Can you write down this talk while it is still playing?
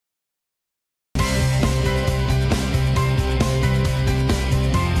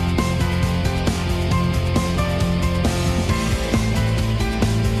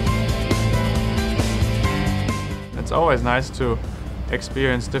always nice to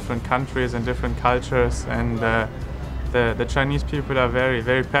experience different countries and different cultures, and the Chinese people are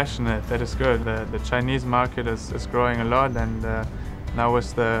very passionate. That is good. The Chinese market is growing a lot, and now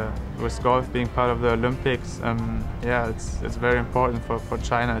with golf being part of the Olympics, yeah, it's very important for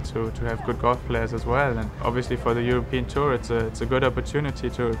China to have good golf players as well. And obviously for the European Tour, it's a good opportunity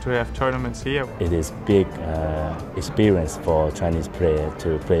to have tournaments here. It is big experience for Chinese player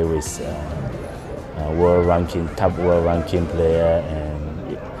to play with top world ranking player,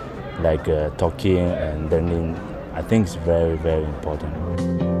 and like talking and learning. I think it's very important.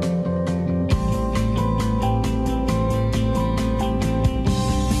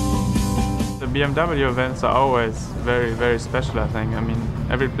 The BMW events are always very special, I think. I mean,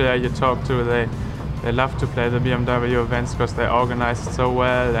 every player you talk to, they love to play the BMW events because they organize it so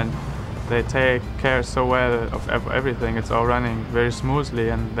well and they take care so well of everything. It's all running very smoothly,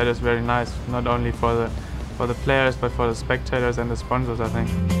 and that is very nice, not only for the players but for the spectators and the sponsors, I think.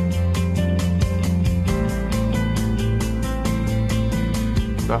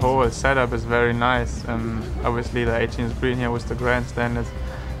 The whole setup is very nice. Obviously the 18th green here with the grandstand,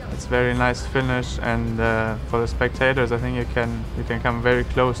 it's very nice finish, and for the spectators I think you can come very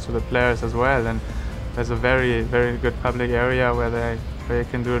close to the players as well, and there's a very good public area where you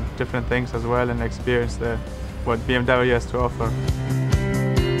can do different things as well and experience what BMW has to offer.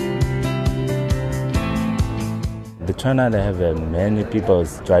 In China, they have many people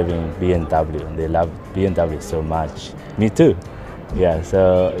driving BMW. They love BMW so much. Me too. Yeah,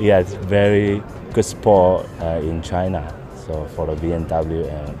 so yeah, it's very good sport in China. So for the BMW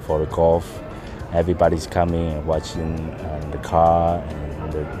and for the golf, everybody's coming and watching the car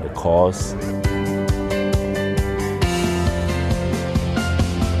and the course.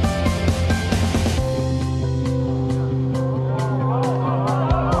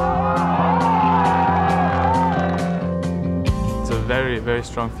 Very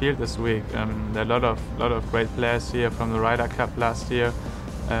strong field this week. There are a lot of great players here from the Ryder Cup last year.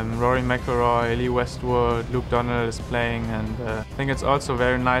 Rory McIlroy, Lee Westwood, Luke Donald is playing, and I think it's also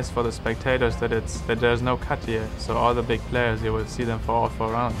very nice for the spectators that there's no cut here. So all the big players, you will see them for all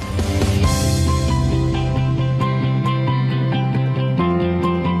 4 rounds.